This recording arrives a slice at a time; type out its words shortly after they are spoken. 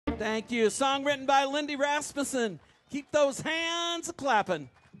Thank you. A song written by Lindy Rasmussen. Keep those hands a-clapping.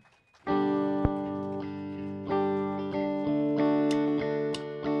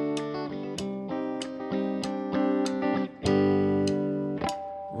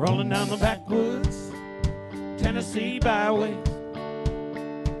 Rolling down the backwoods, Tennessee byway,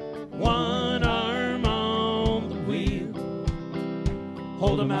 one arm on the wheel,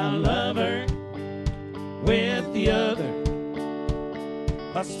 holding my lover with the other,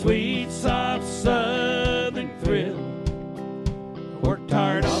 a sweet, soft southern thrill. Worked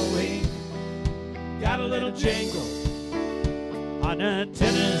hard all week, got a little jingle on a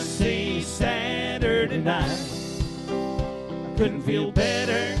Tennessee Saturday night. Couldn't feel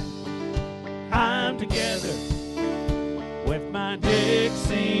better, I'm together with my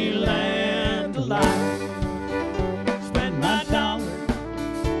Dixieland delight. Spend my dollar,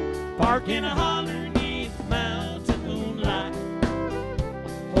 park in a holler neath the mountain moonlight.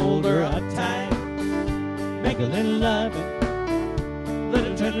 Hold her up tight, make a little loving,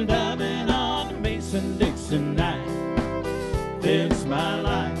 little turtle doving on a Mason-Dixon night. It's my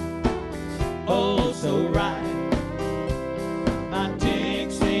life, oh so right. My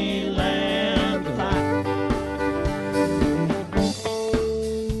Dixieland delight.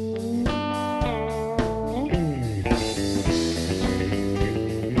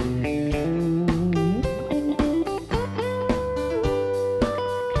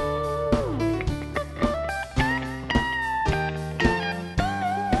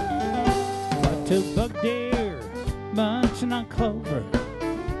 Got to buck deer, munching on clover.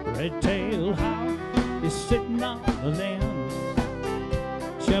 Red-tailed hawk is sitting on the limb.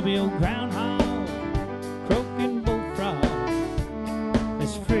 Chubby old groundhog, croaking bullfrog,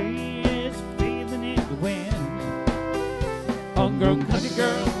 as free as feeling in the wind. Homegrown country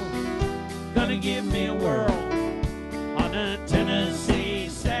girl, gonna give me a whirl on a Tennessee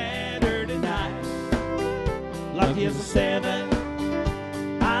Saturday night. Lucky as a 7,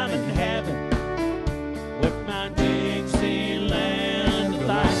 I'm in heaven with my Dixieland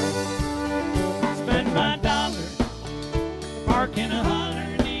delight. Spend my dollar, park in a holler,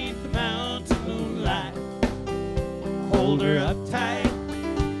 hold her up tight,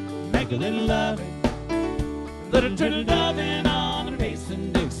 make a little loving, little turtle doving on a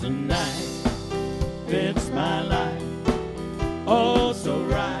Mason-Dixon night. It's my life, oh so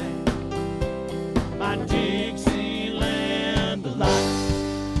right, my Dixieland delight.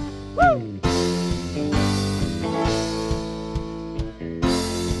 Woo!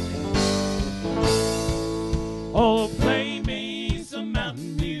 Oh, play me some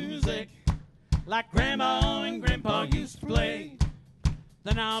mountain music like Grandma and Grandpa used to play.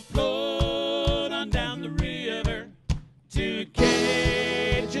 Then I'll float on down the river to a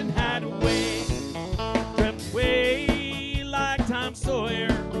Cajun hideaway. Drift away like Tom Sawyer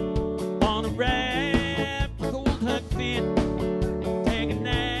on a raft with old Huck Finn. Take a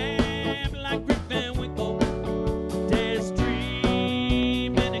nap like Rip Van Winkle, just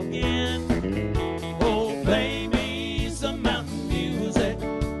dreaming again. Oh, play me some mountain music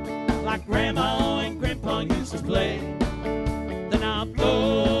like Grandma and Grandpa used to play. Then I'll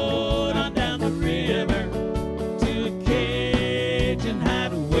float on down the river to a Cajun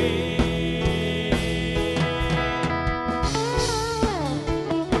hideaway.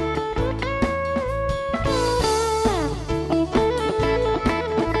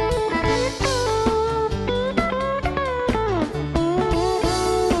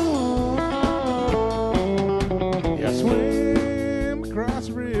 Yeah, swim across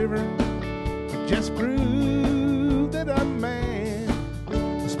the river, just prove that I'm a man.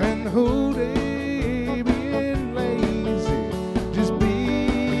 Spend the whole day being lazy, just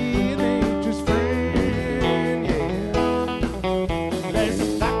being nature's friend, yeah. There's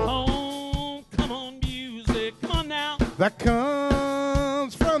a back home, come on music, come on now. That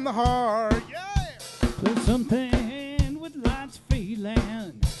comes from the heart, yeah. Put something with lots of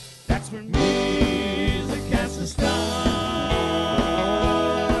feeling. That's where music has to start.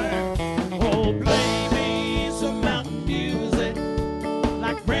 Oh, play me some mountain music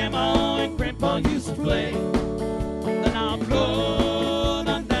like Grandma and Grandpa used to play. Then I'll float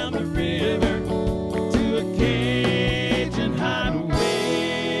on down the river to a Cajun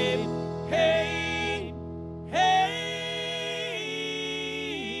hideaway. Hey, hey.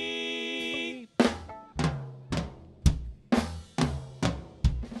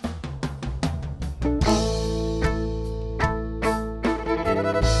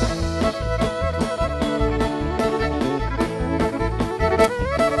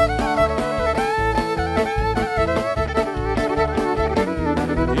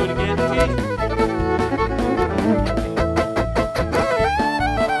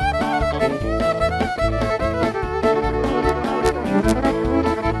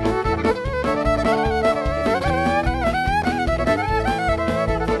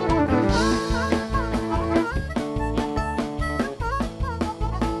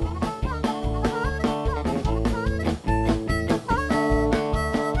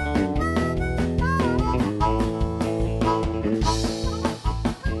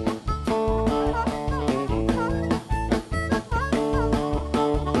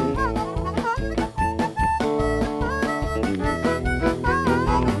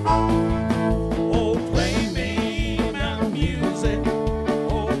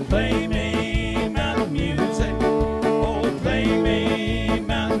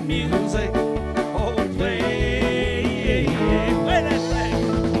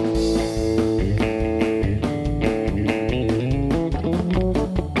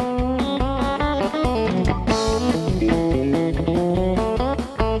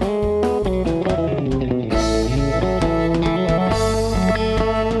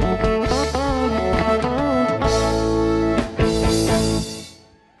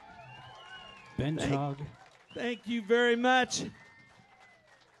 Thank you very much.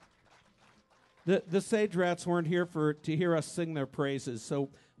 The Sage Rats weren't here to hear us sing their praises. So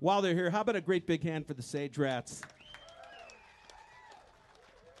while they're here, how about a great big hand for the Sage Rats?